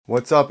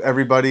What's up,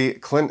 everybody?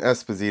 Clint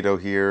Esposito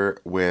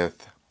here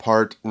with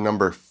part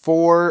number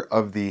 4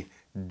 of the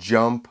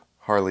Jump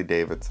Harley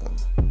Davidson.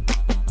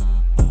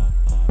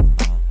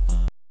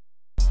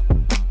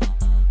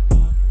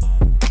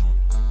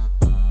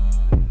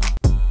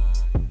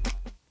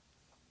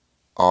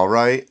 All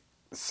right,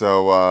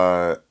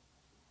 so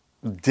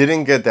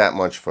didn't get that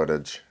much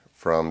footage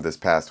from this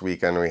past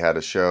weekend. We had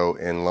a show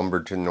in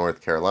Lumberton,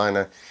 North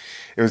Carolina.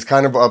 It was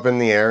kind of up in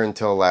the air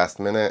until last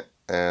minute,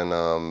 and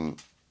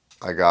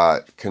I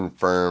got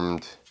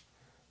confirmed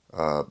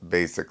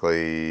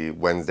basically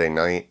Wednesday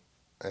night,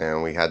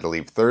 and we had to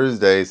leave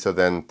Thursday. So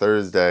then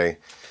Thursday,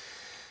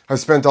 I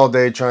spent all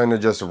day trying to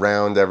just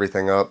round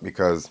everything up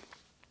because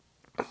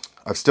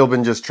I've still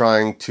been just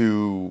trying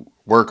to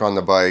work on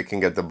the bike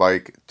and get the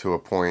bike to a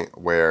point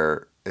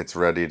where it's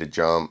ready to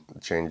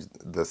jump, change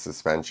the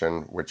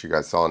suspension, which you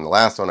guys saw in the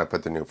last one. I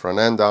put the new front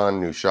end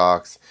on, new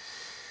shocks.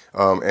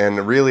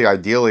 And really,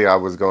 ideally, I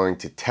was going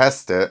to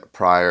test it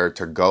prior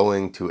to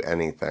going to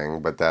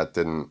anything, but that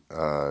didn't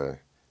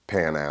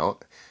pan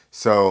out.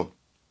 So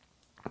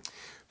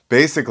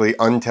basically,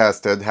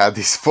 untested, had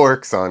these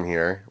forks on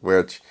here,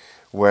 which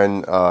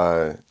when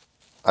I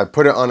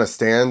put it on a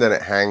stand and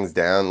it hangs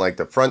down, like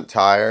the front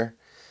tire,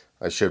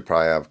 I should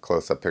probably have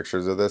close-up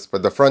pictures of this,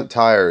 but the front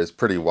tire is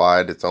pretty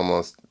wide. It's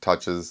almost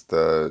touches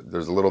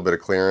there's a little bit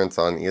of clearance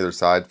on either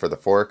side for the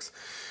forks.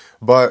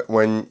 But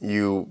when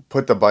you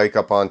put the bike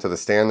up onto the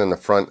stand and the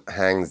front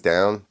hangs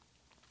down,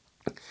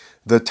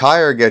 the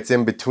tire gets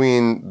in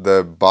between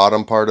the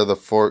bottom part of the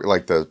fork,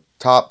 like the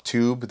top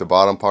tube, the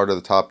bottom part of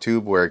the top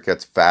tube where it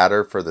gets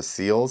fatter for the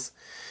seals.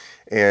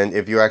 And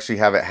if you actually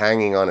have it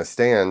hanging on a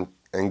stand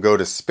and go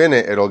to spin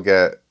it, it'll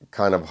get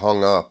kind of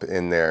hung up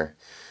in there.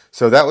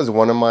 So that was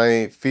one of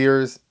my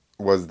fears,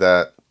 was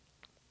that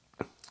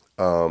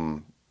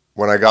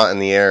when I got in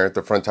the air,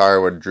 the front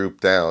tire would droop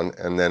down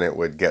and then it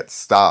would get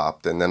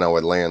stopped, and then I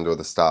would land with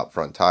a stopped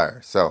front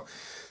tire. So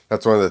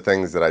that's one of the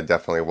things that I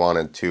definitely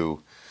wanted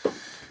to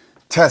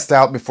test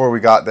out before we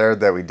got there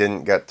that we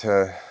didn't get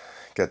to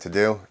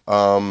do.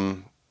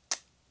 I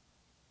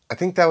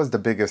think that was the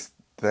biggest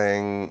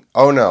thing.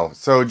 Oh no,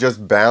 so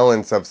just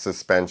balance of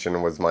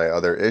suspension was my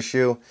other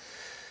issue,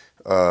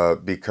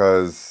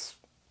 because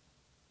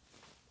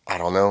I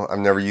don't know, I've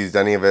never used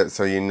any of it,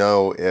 so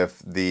if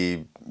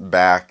the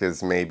back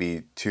is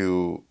maybe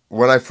too...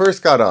 When I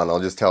first got on, I'll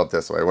just tell it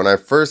this way. When I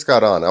first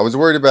got on, I was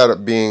worried about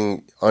it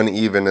being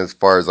uneven as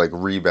far as like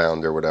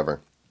rebound or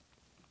whatever.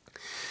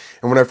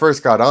 And when I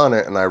first got on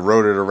it and I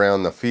rode it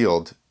around the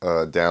field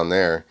down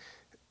there,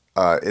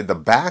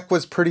 the back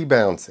was pretty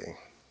bouncy.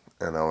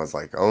 And I was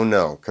like, oh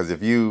no, because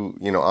if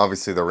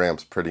obviously the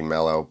ramp's pretty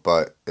mellow,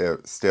 but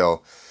it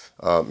still...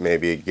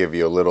 maybe give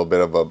you a little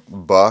bit of a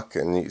buck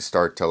and you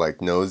start to like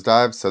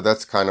nosedive. So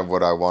that's kind of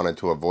what I wanted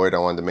to avoid. I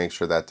wanted to make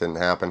sure that didn't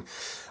happen.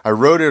 I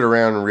rode it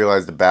around and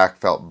realized the back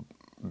felt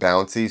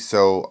bouncy,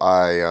 so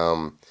I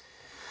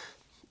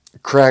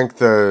cranked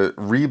the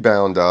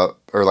rebound up,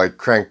 or like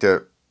cranked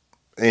it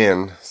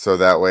in so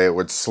that way it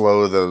would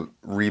slow the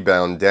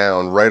rebound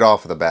down right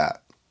off of the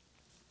bat.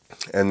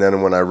 And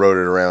then when I rode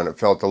it around, it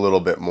felt a little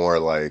bit more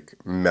like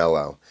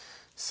mellow.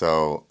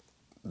 So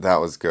that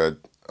was good.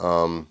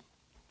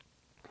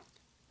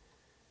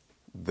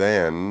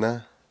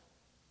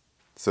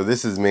 So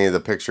this is me. The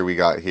picture we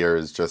got here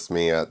is just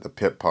me at the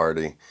pit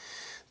party.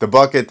 The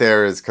bucket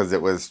there is because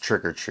it was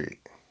trick or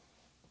treat.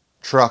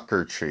 Truck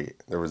or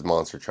treat. There was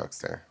monster trucks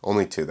there.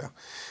 Only 2 though.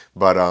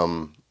 But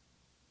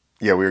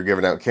yeah, we were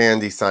giving out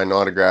candy, signed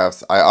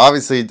autographs.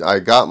 I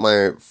got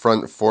my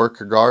front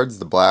fork guards,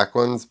 the black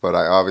ones, but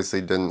I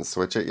obviously didn't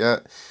switch it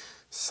yet.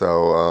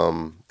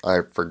 So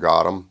I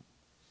forgot them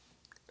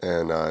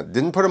and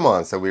didn't put them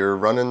on. So we were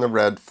running the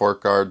red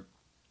fork guard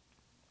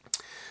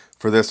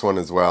for this one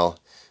as well.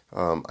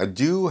 I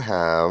do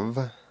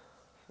have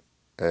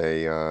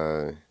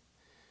a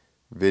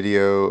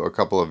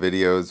couple of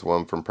videos,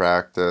 one from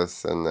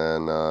practice, and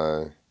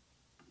then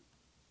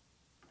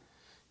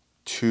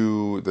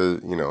 2.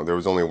 There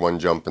was only one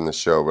jump in the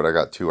show, but I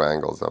got 2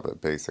 angles of it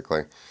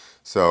basically.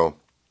 So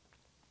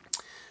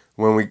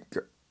when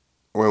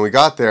we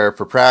got there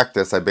for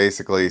practice, I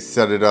basically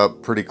set it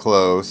up pretty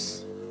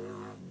close.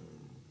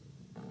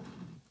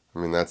 I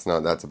mean, that's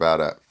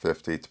about at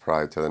 50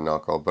 probably to the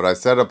knuckle. But I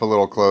set up a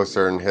little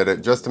closer and hit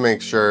it just to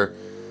make sure.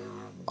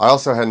 I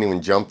also hadn't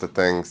even jumped the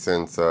thing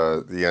since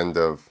the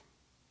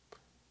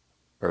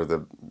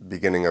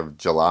beginning of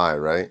July,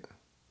 right?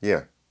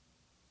 Yeah.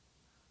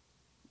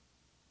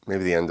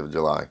 Maybe the end of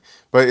July.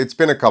 But it's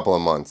been a couple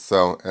of months.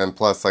 So, and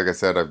plus, like I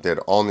said, I did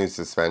all new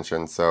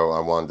suspension, so I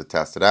wanted to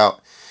test it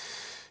out.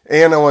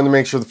 And I wanted to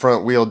make sure the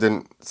front wheel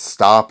didn't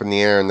stop in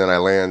the air and then I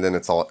land and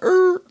it's all...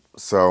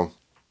 So...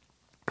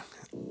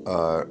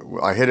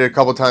 I hit it a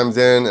couple times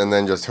in and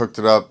then just hooked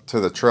it up to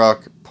the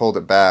truck, pulled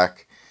it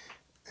back,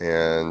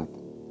 and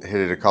hit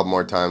it a couple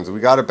more times.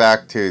 We got it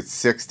back to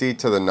 60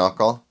 to the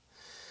knuckle.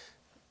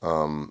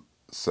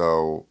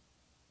 So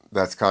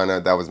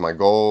that was my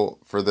goal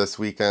for this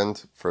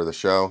weekend for the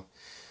show.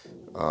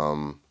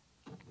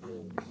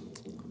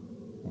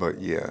 But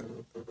yeah.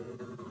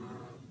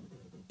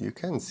 You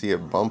can see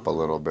it bump a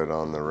little bit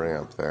on the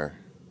ramp there.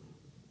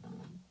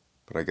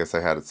 But I guess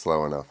I had it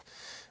slow enough.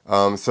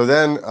 So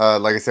then,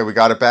 like I said, we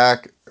got it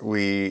back.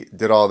 We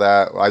did all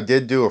that. I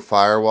did do a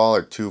firewall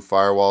or 2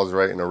 firewalls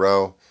right in a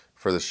row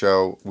for the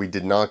show. We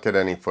did not get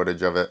any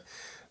footage of it.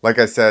 Like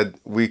I said,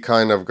 we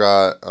kind of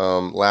got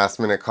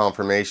last minute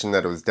confirmation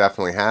that it was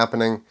definitely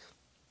happening.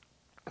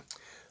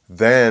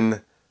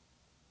 Then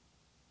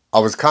I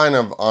was kind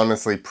of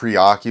honestly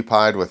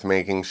preoccupied with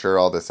making sure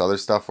all this other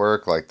stuff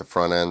worked, like the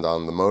front end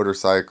on the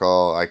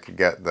motorcycle. I could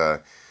get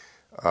the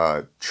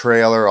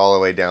trailer all the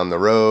way down the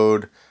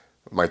road,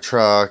 my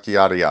truck,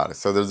 yada yada.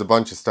 So there's a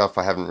bunch of stuff.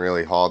 I haven't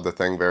really hauled the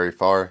thing very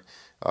far.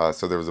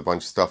 So there was a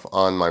bunch of stuff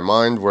on my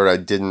mind where I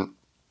didn't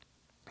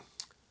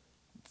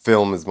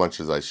film as much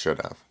as I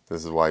should have.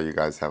 This is why you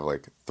guys have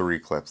like 3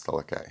 clips to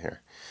look at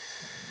here.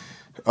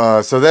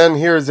 So then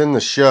here's in the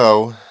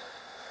show.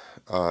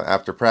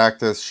 After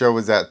practice, show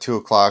was at 2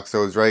 o'clock,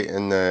 so it was right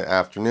in the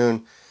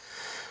afternoon.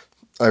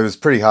 It was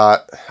pretty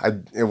hot.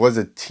 It was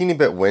a teeny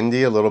bit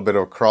windy, a little bit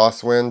of a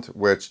crosswind,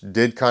 which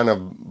did kind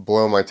of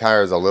blow my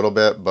tires a little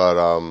bit, but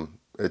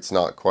it's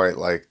not quite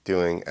like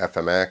doing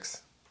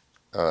FMX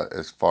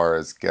as far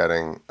as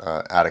getting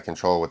out of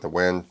control with the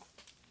wind.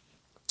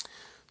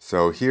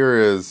 So here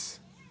is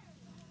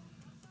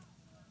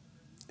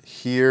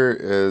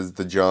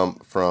the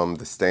jump from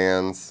the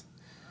stands.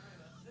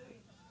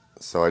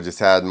 So I just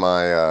had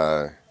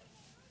my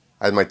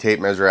tape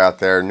measure out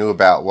there, knew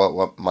about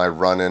what my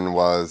run-in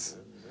was.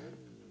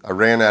 I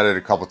ran at it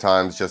a couple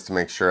times just to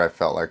make sure I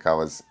felt like I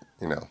was,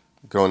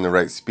 going the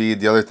right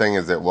speed. The other thing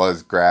is it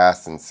was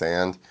grass and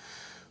sand,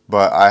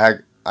 but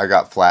I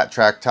got flat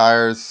track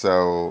tires,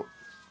 so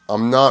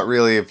I'm not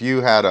really, if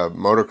you had a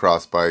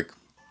motocross bike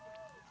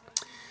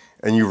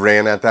and you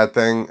ran at that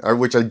thing,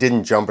 which I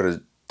didn't jump at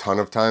a ton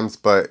of times,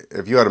 but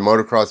if you had a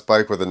motocross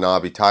bike with a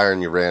knobby tire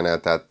and you ran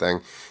at that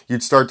thing,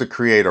 you'd start to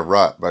create a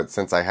rut. But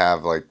since I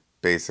have like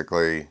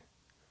basically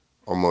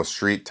almost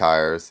street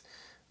tires,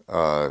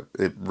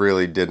 it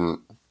really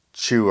didn't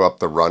chew up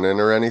the run-in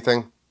or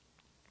anything.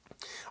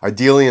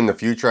 Ideally in the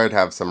future I'd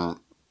have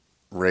some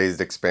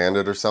raised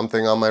expanded or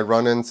something on my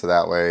run-in, so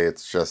that way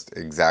it's just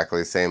exactly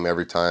the same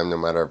every time, no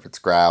matter if it's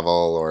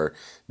gravel or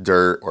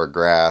dirt or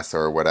grass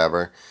or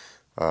whatever.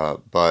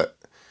 But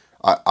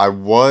I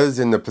was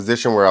in the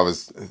position where I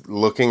was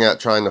looking at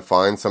trying to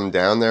find some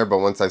down there, but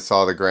once I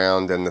saw the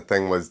ground and the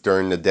thing was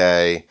during the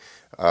day,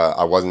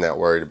 I wasn't that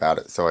worried about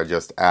it. So I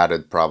just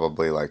added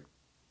probably like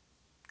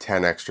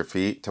 10 extra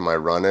feet to my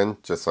run-in,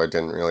 just so I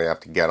didn't really have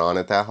to get on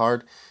it that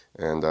hard.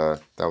 And that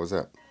was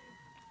it.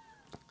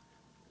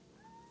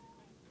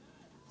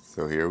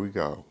 So here we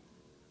go.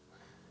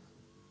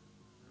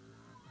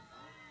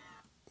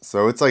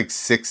 So it's like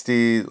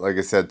 60, like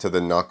I said, to the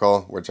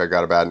knuckle, which I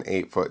got about an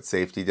 8-foot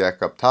safety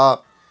deck up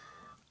top.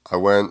 I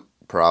went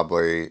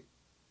probably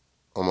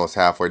almost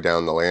halfway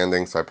down the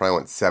landing, so I probably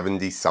went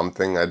 70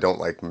 something. I don't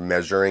like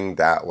measuring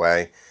that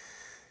way.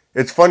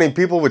 It's funny,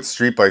 people with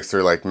street bikes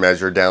are like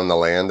measure down the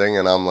landing,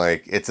 and I'm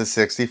like, it's a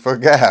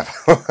 60-foot gap.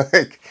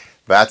 Like,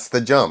 that's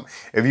the jump.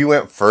 If you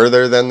went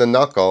further than the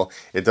knuckle,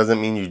 it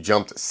doesn't mean you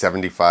jumped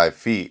 75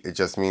 feet. It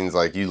just means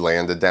like you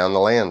landed down the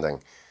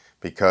landing.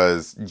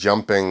 Because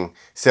jumping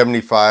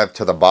 75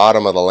 to the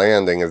bottom of the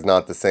landing is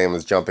not the same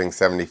as jumping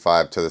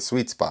 75 to the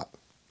sweet spot,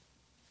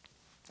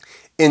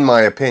 in my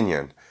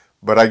opinion.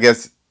 But I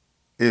guess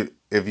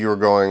if you were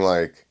going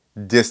like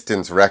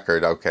distance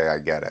record, okay, I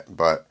get it.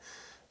 But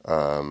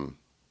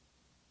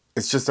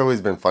it's just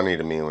always been funny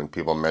to me when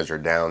people measure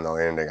down the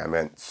landing. I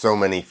meant so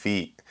many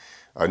feet.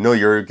 No,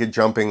 you're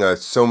jumping a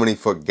so many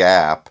foot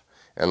gap,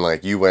 and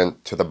like you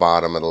went to the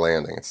bottom of the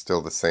landing. It's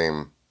still the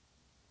same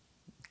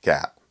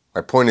gap. My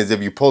point is,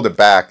 if you pulled it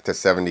back to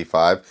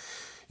 75,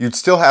 you'd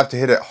still have to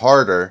hit it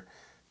harder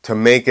to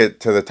make it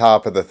to the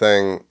top of the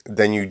thing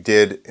than you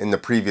did in the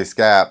previous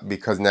gap,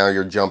 because now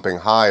you're jumping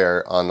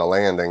higher on the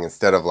landing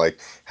instead of like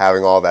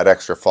having all that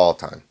extra fall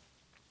time.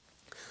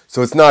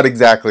 So it's not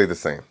exactly the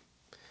same,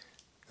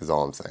 is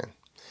all I'm saying.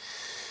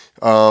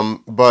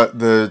 But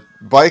the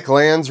bike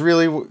lands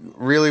really,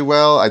 really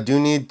well. I do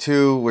need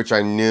to, which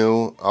I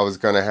knew I was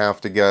going to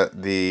have to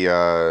get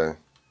the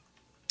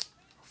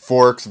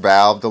forks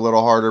valved a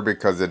little harder,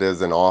 because it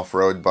is an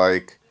off-road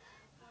bike,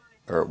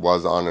 or it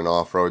was on an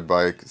off-road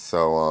bike.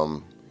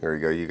 So here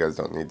we go. You guys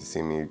don't need to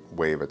see me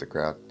wave at the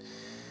crowd.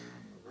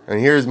 And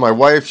here's my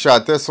wife.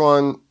 Shot this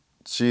one.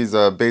 She's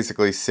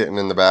basically sitting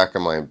in the back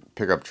of my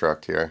pickup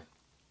truck here.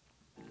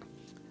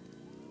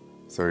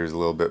 So here's a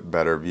little bit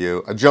better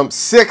view. I jumped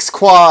 6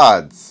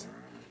 quads.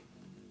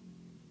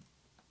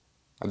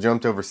 I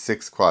jumped over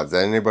 6 quads.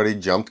 Has anybody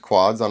jumped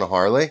quads on a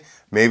Harley?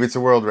 Maybe it's a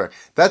world record.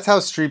 That's how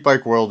street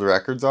bike world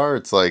records are.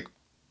 It's like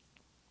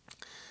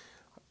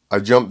I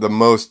jumped the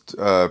most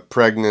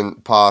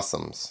pregnant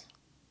possums.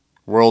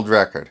 World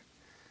record.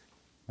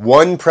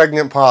 1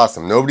 pregnant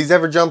possum. Nobody's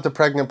ever jumped a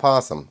pregnant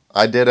possum.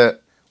 I did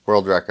it.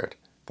 World record.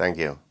 Thank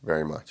you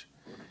very much.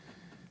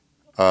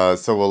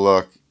 So we'll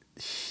look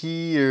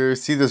here.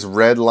 See this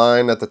red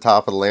line at the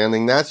top of the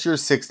landing? That's your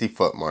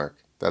 60-foot mark.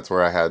 That's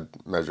where I had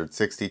measured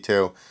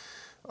 62.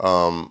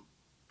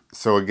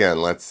 So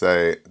again, let's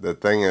say the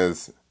thing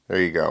is,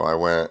 there you go. I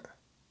went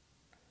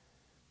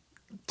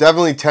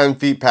definitely 10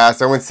 feet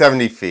past. I went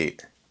 70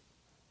 feet.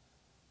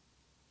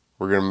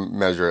 We're going to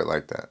measure it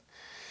like that.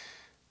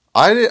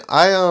 I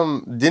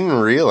didn't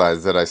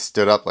realize that I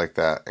stood up like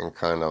that and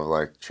kind of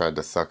like tried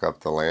to suck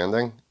up the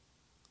landing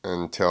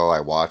until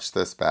I watched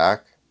this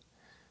back.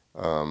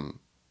 I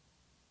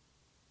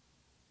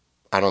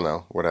don't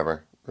know,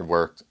 whatever. It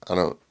worked.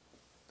 I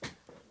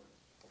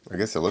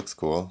guess it looks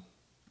cool.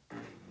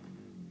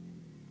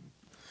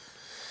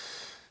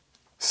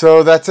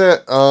 So that's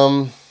it.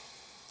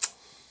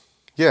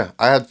 Yeah,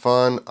 I had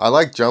fun. I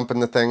like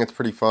jumping the thing. It's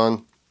pretty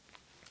fun.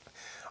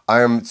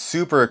 I am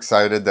super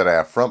excited that I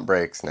have front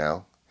brakes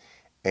now,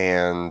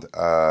 and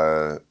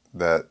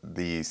that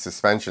the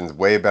suspension's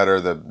way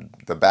better.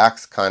 The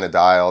back's kind of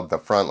dialed. The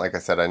front, like I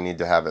said, I need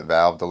to have it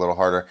valved a little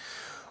harder.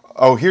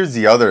 Oh, here's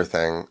the other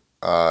thing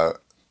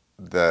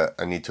that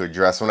I need to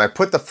address. When I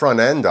put the front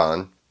end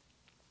on,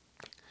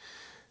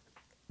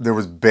 there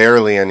was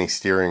barely any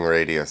steering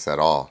radius at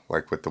all,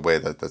 like with the way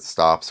that the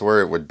stops were,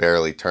 it would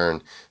barely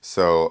turn.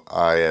 So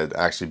I had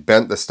actually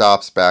bent the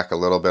stops back a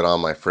little bit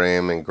on my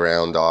frame and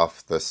ground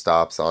off the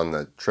stops on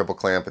the triple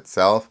clamp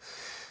itself.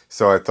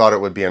 So I thought it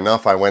would be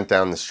enough. I went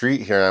down the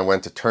street here and I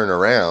went to turn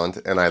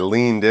around and I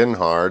leaned in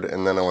hard,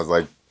 and then I was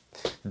like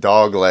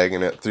dog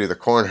legging it through the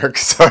corner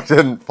so I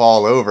didn't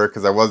fall over,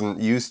 because I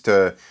wasn't used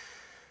to.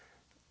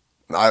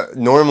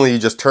 Normally you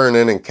just turn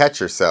in and catch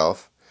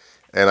yourself.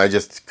 And I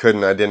just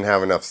couldn't, I didn't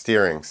have enough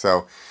steering.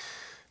 So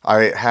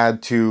I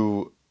had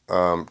to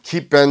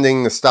keep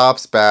bending the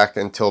stops back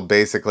until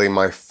basically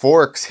my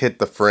forks hit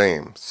the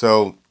frame.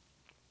 So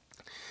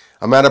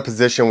I'm at a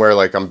position where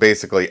like I'm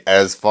basically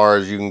as far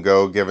as you can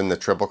go given the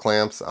triple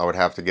clamps. I would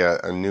have to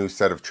get a new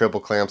set of triple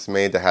clamps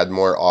made that had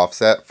more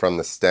offset from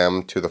the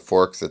stem to the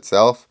forks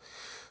itself.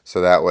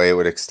 So that way it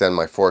would extend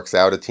my forks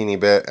out a teeny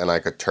bit and I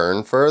could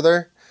turn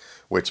further,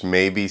 which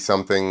may be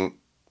something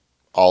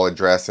I'll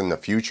address in the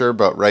future,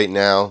 but right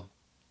now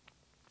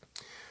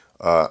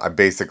I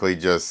basically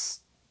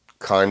just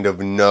kind of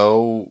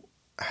know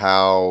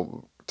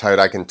how tight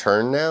I can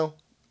turn now.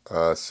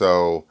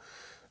 So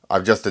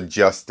I've just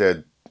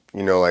adjusted,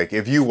 like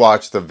if you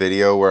watch the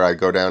video where I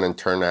go down and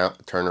turn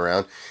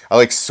around, I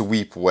like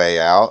sweep way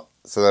out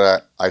so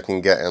that I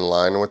can get in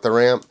line with the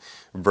ramp,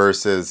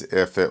 versus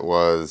if it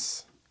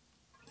was,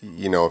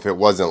 if it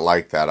wasn't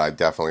like that, I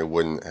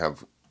definitely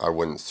I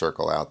wouldn't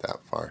circle out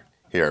that far.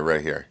 Here,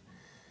 right here.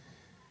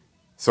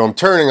 So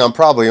I'm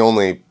probably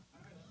only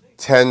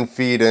 10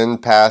 feet in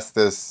past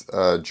this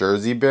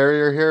Jersey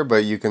barrier here,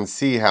 but you can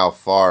see how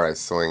far I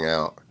swing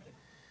out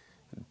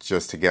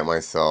just to get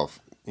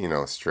myself,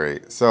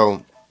 straight.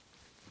 So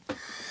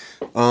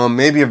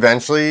maybe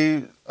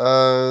eventually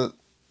I'll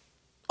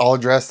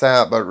address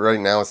that, but right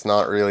now it's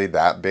not really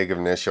that big of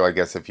an issue. I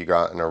guess if you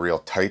got in a real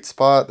tight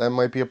spot, that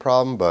might be a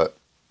problem, but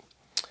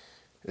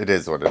it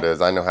is what it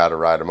is. I know how to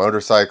ride a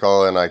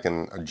motorcycle, and I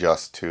can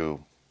adjust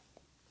to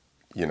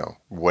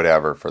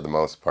whatever for the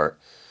most part.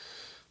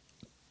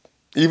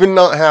 Even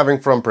not having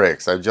front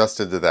brakes, I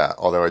adjusted to that,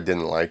 although I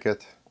didn't like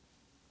it.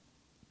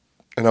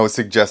 And I would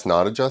suggest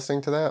not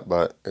adjusting to that,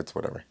 but it's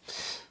whatever.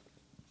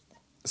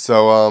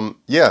 So,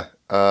 yeah,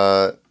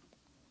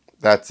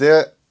 that's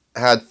it.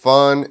 Had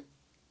fun.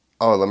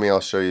 Oh, I'll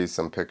show you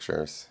some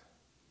pictures.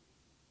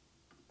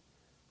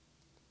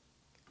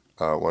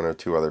 One or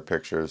two other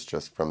pictures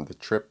just from the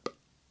trip.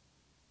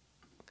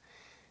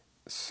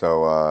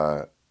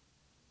 So,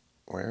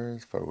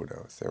 where's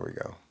photos? There we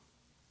go.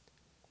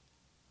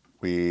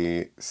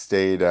 We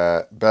stayed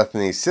at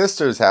Bethany's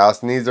sister's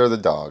house, and these are the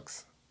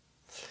dogs.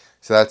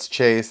 So that's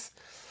Chase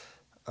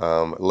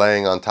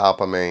laying on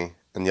top of me,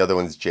 and the other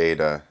one's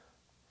Jada.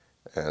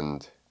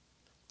 And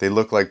they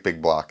look like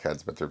big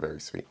blockheads, but they're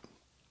very sweet.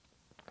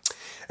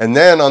 And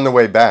then on the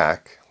way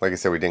back, like I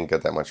said, we didn't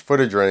get that much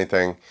footage or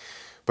anything,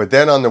 but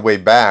then on the way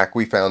back,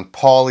 we found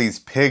Paulie's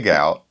pig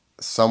out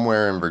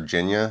somewhere in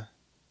Virginia.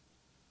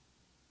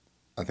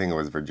 I think it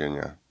was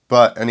Virginia.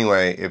 But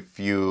anyway,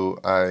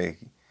 I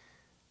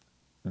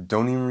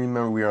don't even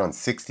remember, we were on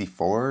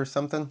 64 or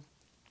something.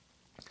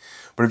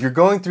 But if you're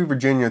going through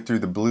Virginia through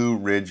the Blue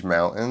Ridge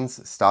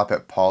Mountains, stop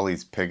at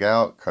Paulie's Pig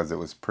Out, because it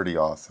was pretty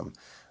awesome.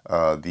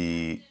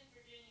 The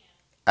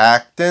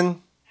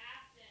Afton,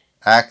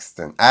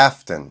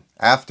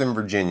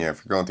 Virginia.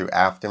 If you're going through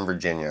Afton,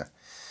 Virginia,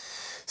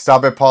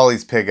 stop at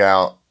Paulie's Pig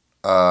Out.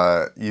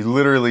 You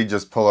literally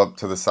just pull up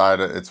to the side.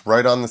 It's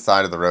right on the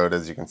side of the road,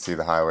 as you can see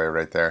the highway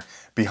right there.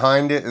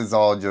 Behind it is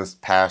all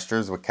just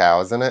pastures with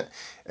cows in it.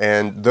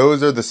 And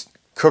those are the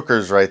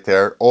cookers right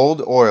there.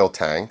 Old oil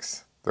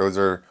tanks. Those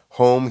are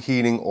home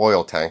heating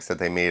oil tanks that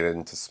they made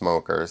into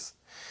smokers.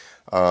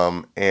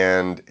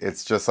 And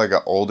it's just like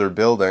an older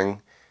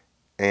building.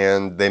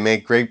 And they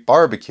make great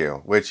barbecue,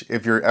 which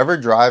if you're ever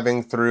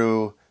driving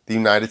through the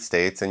United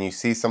States and you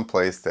see some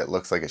place that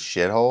looks like a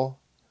shithole,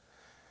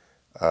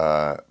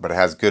 but it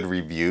has good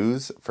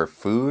reviews for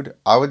food,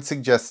 I would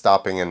suggest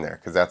stopping in there,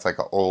 because that's like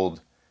an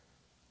old,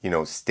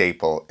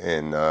 staple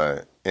in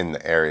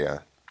the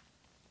area.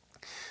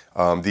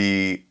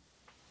 The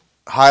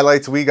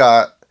highlights we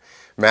got: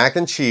 mac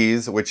and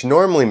cheese, which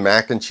normally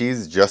mac and cheese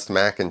is just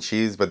mac and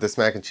cheese, but this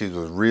mac and cheese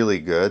was really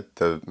good.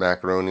 The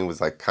macaroni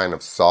was like kind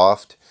of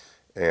soft,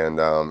 and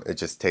it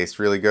just tastes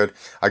really good.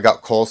 I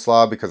got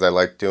coleslaw because I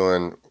like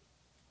doing,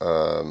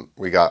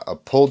 we got a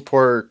pulled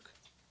pork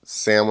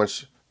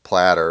sandwich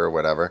platter or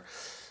whatever.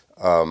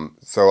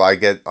 So I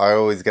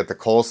always get the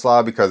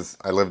coleslaw because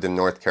I lived in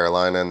North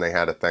Carolina and they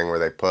had a thing where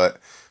they put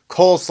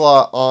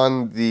coleslaw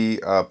on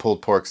the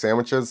pulled pork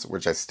sandwiches,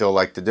 which I still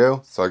like to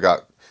do. So I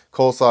got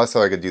coleslaw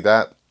so I could do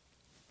that.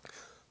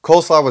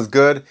 Coleslaw was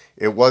good.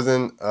 It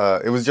wasn't,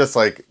 it was just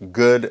like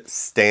good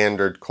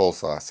standard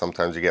coleslaw.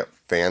 Sometimes you get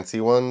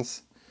fancy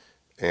ones,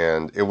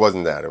 and it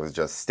wasn't that. It was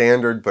just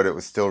standard, but it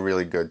was still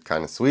really good,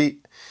 kind of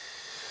sweet.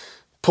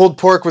 Pulled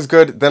pork was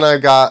good. Then I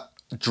got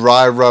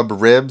dry rub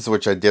ribs,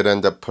 which I did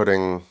end up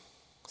putting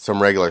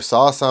some regular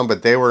sauce on,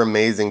 but they were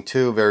amazing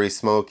too, very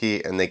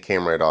smoky, and they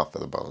came right off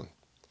of the bone.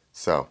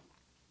 So,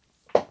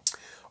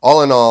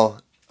 all in all,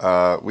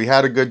 we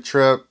had a good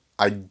trip.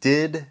 I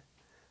did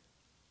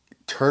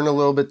turn a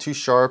little bit too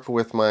sharp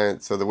with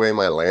so the way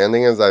my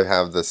landing is, I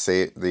have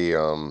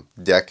the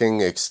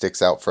decking, it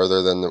sticks out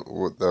further than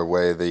the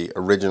way the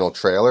original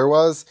trailer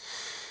was,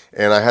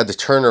 and I had to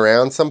turn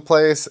around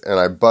someplace, and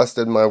I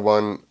busted my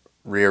one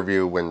rear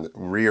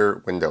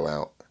window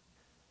out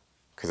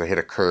because I hit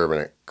a curb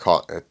and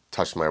it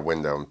touched my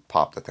window and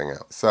popped the thing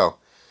out. So,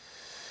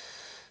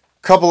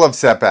 couple of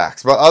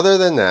setbacks, but other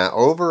than that,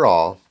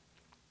 overall,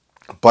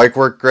 bike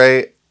worked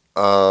great.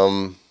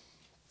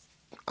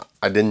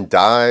 I didn't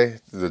die.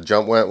 The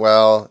jump went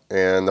well,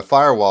 and the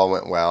firewall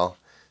went well.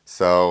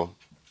 So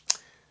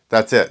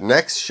that's it.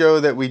 Next show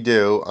that we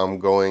do, I'm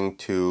going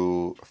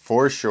to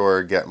for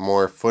sure get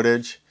more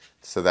footage,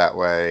 so that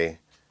way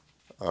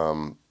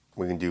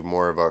we can do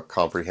more of a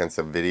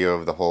comprehensive video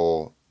of the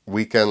whole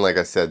weekend. Like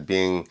I said,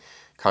 being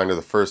kind of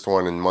the first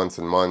one in months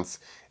and months,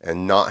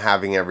 and not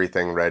having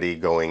everything ready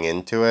going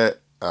into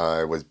it.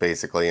 It was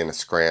basically in a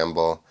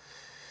scramble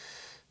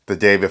the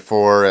day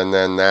before, and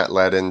then that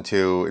led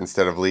into,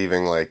 instead of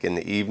leaving like in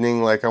the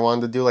evening like I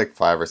wanted to do, like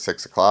 5 or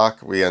 6 o'clock,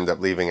 we ended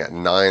up leaving at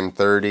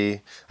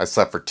 9:30. I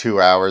slept for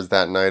 2 hours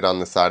that night on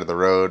the side of the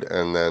road,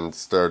 and then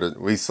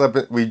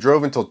we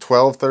drove until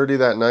 12:30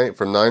 that night,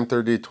 from 9:30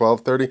 to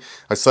 12:30.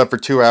 I slept for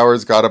 2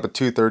 hours, got up at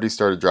 2:30,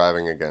 started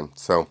driving again.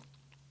 So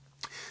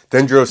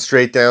then drove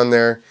straight down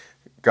there,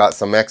 got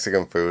some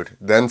Mexican food,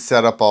 then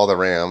set up all the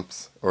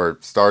ramps, or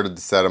started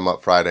to set them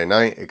up Friday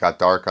night. It got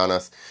dark on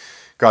us.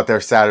 Got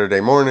there Saturday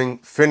morning,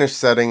 finished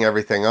setting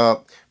everything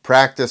up,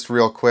 practiced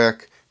real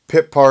quick,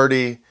 pit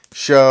party,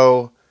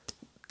 show,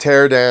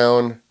 tear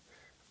down.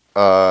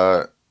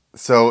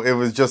 So it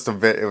was just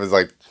it was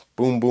like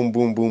boom, boom,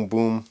 boom, boom,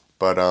 boom.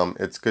 But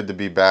it's good to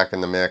be back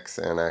in the mix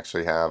and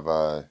actually have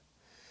a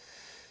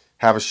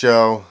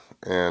show,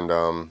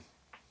 and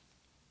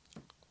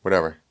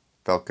whatever.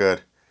 Felt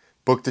good.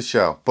 Booked the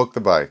show, booked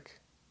the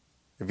bike.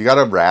 If you got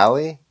a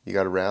rally,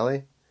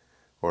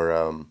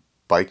 or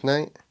bike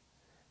night,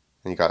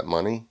 and you got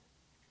money.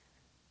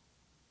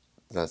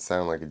 Does that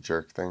sound like a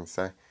jerk thing to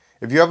say?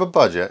 If you have a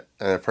budget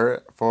and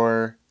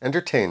for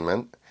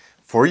entertainment,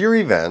 for your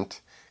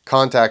event,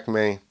 contact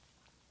me,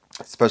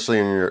 especially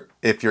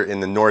if you're in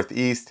the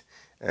Northeast,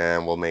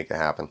 and we'll make it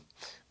happen.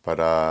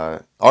 But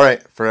all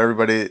right, for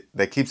everybody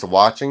that keeps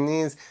watching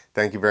these,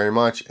 thank you very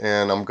much.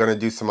 And I'm going to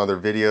do some other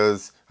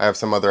videos. I have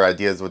some other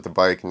ideas with the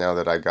bike now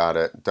that I got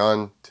it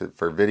done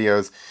for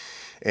videos.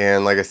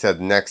 And like I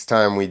said, next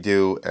time we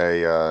do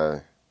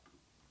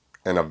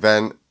an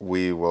event,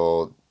 we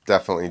will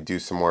definitely do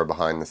some more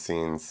behind the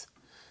scenes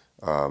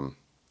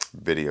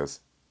videos.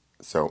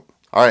 So,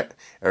 all right,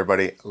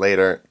 everybody,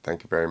 later.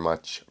 Thank you very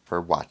much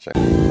for watching.